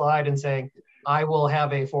formatted slide and saying, I will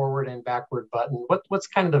have a forward and backward button. What's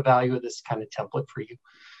kind of the value of this kind of template for you?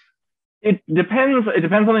 It depends. It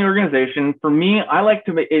depends on the organization. For me, I like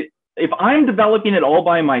to make it. If I'm developing it all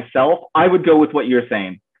by myself, I would go with what you're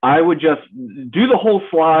saying. I would just do the whole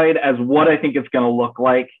slide as what I think it's going to look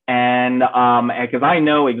like, and because I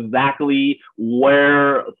know exactly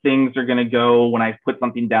where things are going to go when I put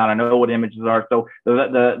something down. I know what images are, so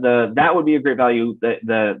that would be a great value.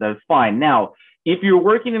 That's fine. Now, if you're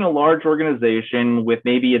working in a large organization with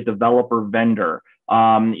maybe a developer vendor, a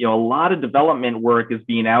lot of development work is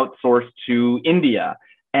being outsourced to India,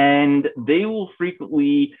 and they will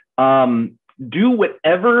frequently do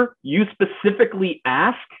whatever you specifically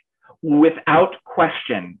ask without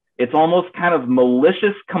question. It's almost kind of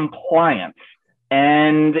malicious compliance.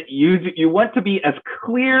 And you want to be as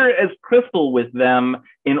clear as crystal with them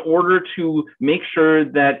in order to make sure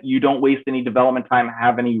that you don't waste any development time,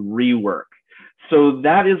 have any rework. So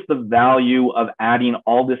that is the value of adding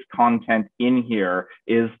all this content in here,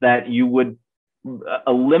 is that you would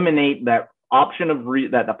eliminate that option of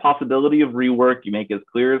the possibility of rework. You make it as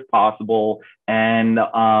clear as possible, and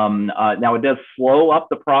now it does slow up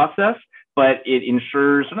the process, but it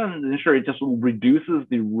it just reduces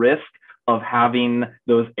the risk of having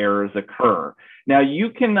those errors occur. Now you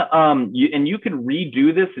can you can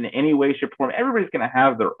redo this in any way, shape, or form. Everybody's going to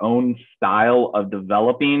have their own style of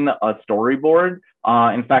developing a storyboard.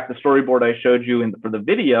 In fact, the storyboard I showed you for the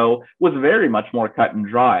video was very much more cut and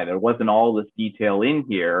dry. There wasn't all this detail in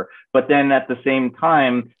here, but then at the same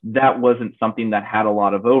time, that wasn't something that had a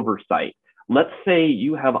lot of oversight. Let's say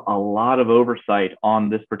you have a lot of oversight on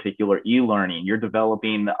this particular e-learning. You're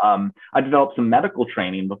developing, I developed some medical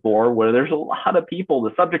training before where there's a lot of people,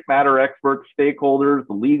 the subject matter experts, stakeholders,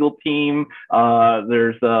 the legal team.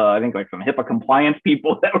 There's, I think, like some HIPAA compliance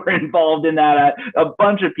people that were involved in that, a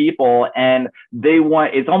bunch of people, and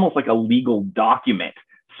it's almost like a legal document.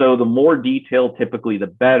 So the more detail, typically, the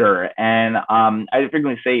better. And I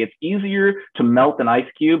frequently say it's easier to melt an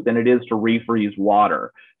ice cube than it is to refreeze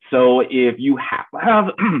water. So if you have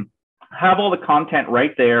all the content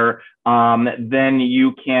right there, then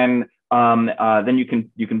you can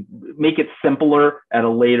make it simpler at a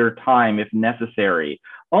later time if necessary.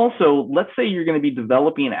 Also, let's say you're going to be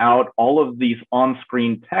developing out all of these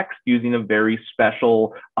on-screen text using a very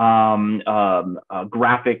special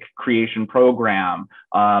graphic creation program.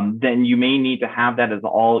 Then you may need to have that as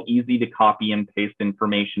all easy to copy and paste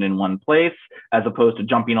information in one place, as opposed to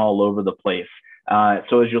jumping all over the place.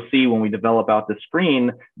 So as you'll see when we develop out the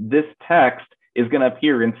screen, this text is going to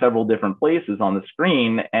appear in several different places on the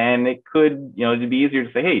screen, and it could, it'd be easier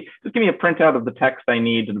to say, hey, just give me a printout of the text I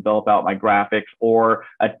need to develop out my graphics, or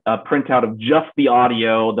a printout of just the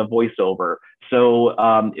audio, the voiceover. So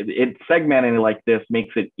it segmenting like this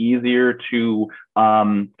makes it easier to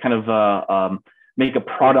make a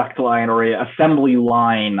product line or an assembly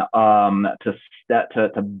line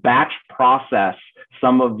to batch process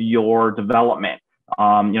some of your development.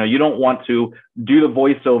 You don't want to do the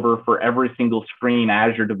voiceover for every single screen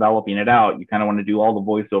as you're developing it out. You kind of want to do all the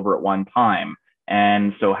voiceover at one time.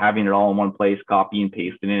 And so having it all in one place, copy and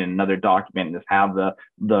pasting it in another document, and just have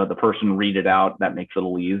the person read it out, that makes it a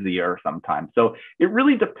little easier sometimes. So it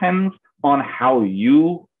really depends on how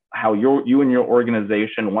you and your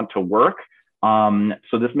organization want to work.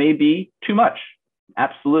 So this may be too much.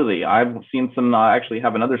 Absolutely. I've seen some, I actually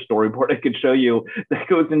have another storyboard I could show you that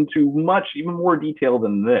goes into even more detail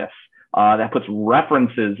than this. That puts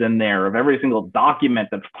references in there of every single document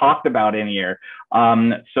that's talked about in here.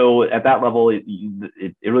 So at that level, it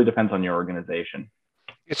really depends on your organization.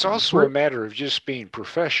 It's also a matter of just being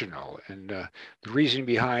professional. And the reason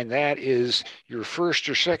behind that is your first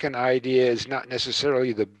or second idea is not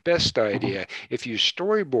necessarily the best idea. If you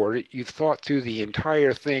storyboard it, you've thought through the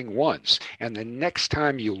entire thing once. And the next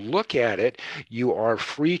time you look at it, you are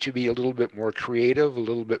free to be a little bit more creative, a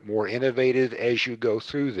little bit more innovative as you go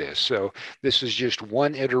through this. So this is just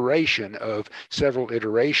one iteration of several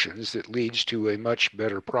iterations that leads to a much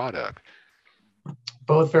better product.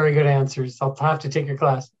 Both very good answers. I'll have to take your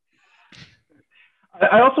class.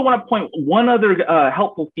 I also want to point one other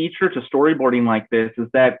helpful feature to storyboarding like this is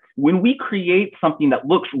that when we create something that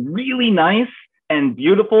looks really nice and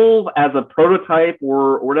beautiful as a prototype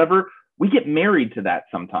or whatever, we get married to that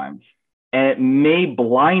sometimes. And it may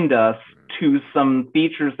blind us to some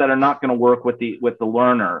features that are not going to work with the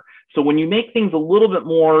learner. So when you make things a little bit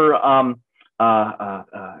more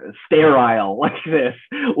sterile like this,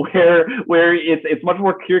 where it's much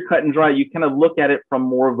more clear cut and dry, you kind of look at it from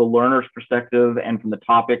more of the learner's perspective and from the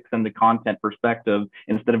topics and the content perspective,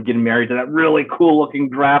 instead of getting married to that really cool looking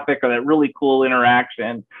graphic or that really cool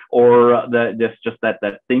interaction or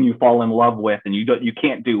that thing you fall in love with and you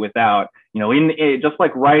can't do without. just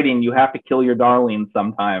like writing, you have to kill your darlings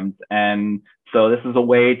sometimes. And so this is a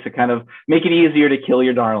way to kind of make it easier to kill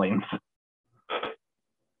your darlings.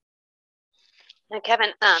 And Kevin,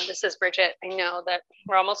 this is Bridget. I know that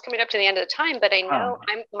we're almost coming up to the end of the time, but I know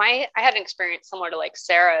I had an experience similar to like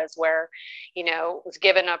Sarah's, where, was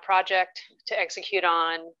given a project to execute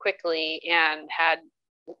on quickly and had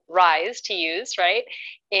Rise to use, right?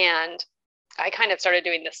 And I kind of started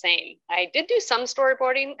doing the same. I did do some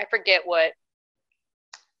storyboarding. I forget what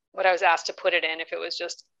I was asked to put it in. If it was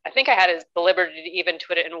just, I think I had the liberty to even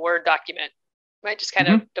put it in a Word document, right? Just kind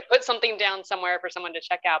of to put something down somewhere for someone to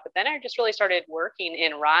check out. But then I just really started working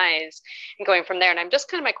in Rise and going from there. And I'm just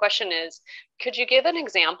kind of, my question is, could you give an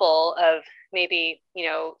example of maybe,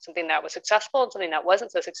 something that was successful and something that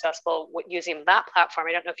wasn't so successful using that platform?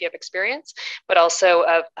 I don't know if you have experience, but also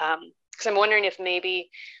of, because I'm wondering if maybe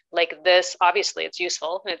like this, obviously it's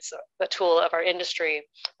useful, it's a tool of our industry,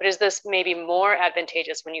 but is this maybe more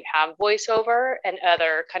advantageous when you have voiceover and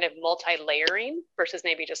other kind of multi-layering versus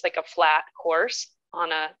maybe just like a flat course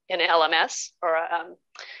in an LMS or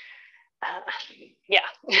yeah.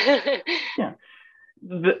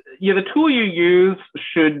 The tool you use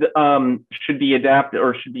should be adapted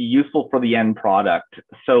or should be useful for the end product.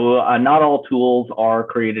 So not all tools are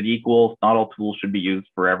created equal. Not all tools should be used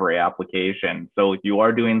for every application. So if you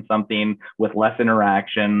are doing something with less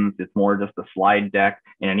interactions, it's more just a slide deck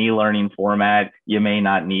in an e-learning format, you may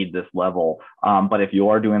not need this level. But if you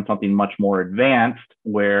are doing something much more advanced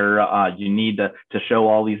where you need to show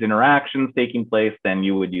all these interactions taking place, then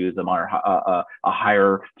you would use a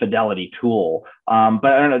higher fidelity tool.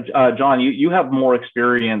 But I don't know, John, you have more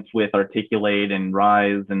experience with Articulate and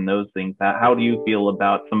Rise and those things. How do you feel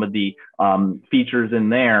about some of the features in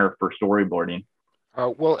there for storyboarding?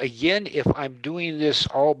 Well, again, if I'm doing this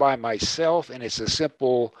all by myself and it's a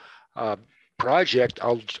simple project,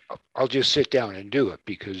 I'll just sit down and do it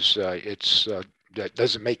because that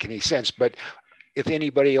doesn't make any sense. But if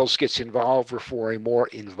anybody else gets involved or for a more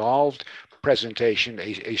involved presentation,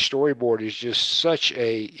 a storyboard is just such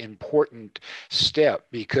a important step,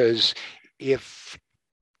 because if,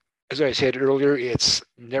 as I said earlier, it's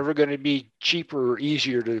never going to be cheaper or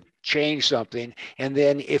easier to change something. And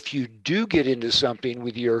then if you do get into something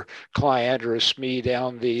with your client or a SME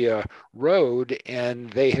down the road and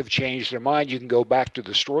they have changed their mind, you can go back to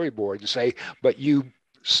the storyboard and say, but you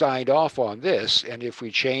signed off on this, and if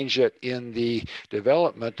we change it in the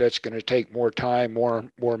development, that's going to take more time,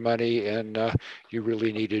 more money, and you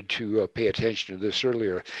really needed to pay attention to this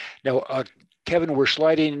earlier. Now, Kevin, we're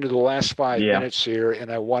sliding into the last 5 minutes here,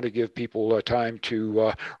 and I want to give people time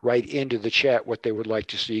to write into the chat what they would like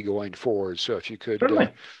to see going forward. So if you could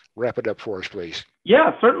wrap it up for us, please.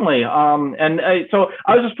 Yeah, certainly. So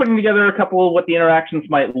I was just putting together a couple of what the interactions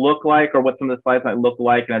might look like, or what some of the slides might look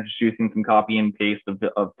like, and I'm just using some copy and paste of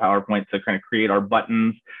PowerPoint to kind of create our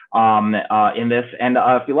buttons in this. And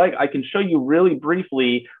if you like, I can show you really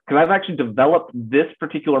briefly, because I've actually developed this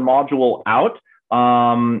particular module out.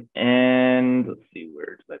 And let's see,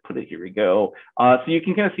 where did I put it? Here we go. So you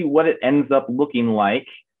can kind of see what it ends up looking like.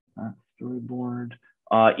 Storyboard.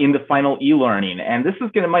 In the final e-learning, and this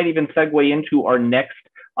is might even segue into our next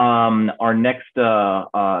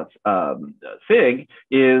SIG,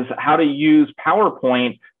 is how to use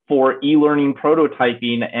PowerPoint for e-learning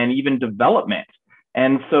prototyping and even development.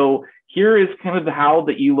 And so here is kind of how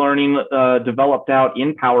the e-learning developed out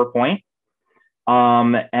in PowerPoint,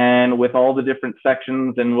 and with all the different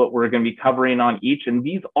sections and what we're going to be covering on each. And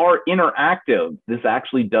these are interactive. This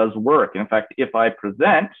actually does work. In fact, if I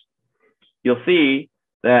present, you'll see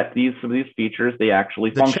that some of these features, they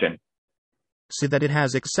actually function. See that it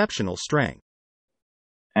has exceptional strength.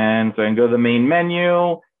 And so I can go to the main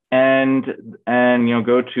menu and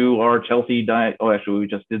go to our Chelsea dining. Oh, actually, we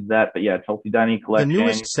just did that, but yeah, Chelsea dining collection. The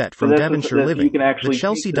newest set from Devonshire Living, the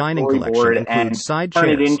Chelsea dining collection includes side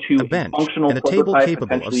chairs, a bench, and a table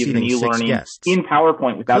capable of seating 6 guests. In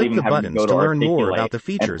PowerPoint without Click even the having to buttons go to learn Articulate. more about the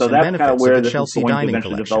features and and benefits of the Chelsea dining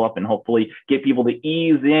collection. Develop and hopefully get people to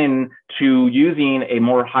ease in to using a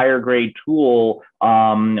more higher grade tool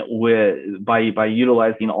by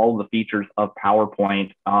utilizing all the features of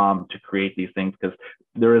PowerPoint to create these things, because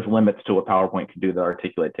there is limits to what PowerPoint can do that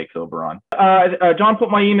Articulate takes over on. John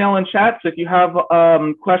put my email in chat, so if you have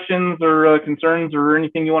questions or concerns or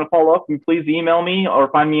anything you want to follow up, please email me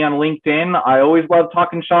or find me on LinkedIn. I always love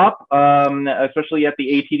talking shop, especially at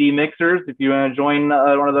the ATD mixers. If you want to join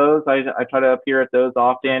one of those, I try to appear at those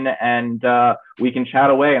often, and we can chat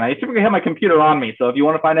away. And I typically have my computer on me, so if you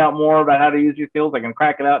want to find out more about how to use these skills, I can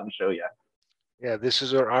crack it out and show you. Yeah, this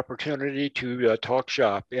is our opportunity to talk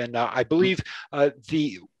shop. And I believe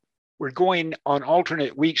the we're going on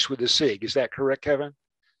alternate weeks with the SIG. Is that correct, Kevin?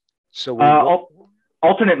 So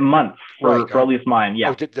alternate months for at least mine. Yeah.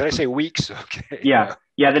 Oh, did I say weeks? Okay. Yeah.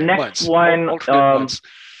 Yeah. The next months. one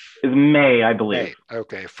is May, I believe. May.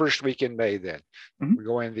 Okay. First week in May then. Mm-hmm. We're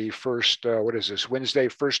going the first, what is this?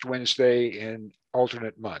 First Wednesday in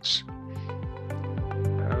alternate months.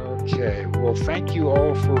 Okay. Well, thank you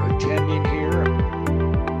all for attending.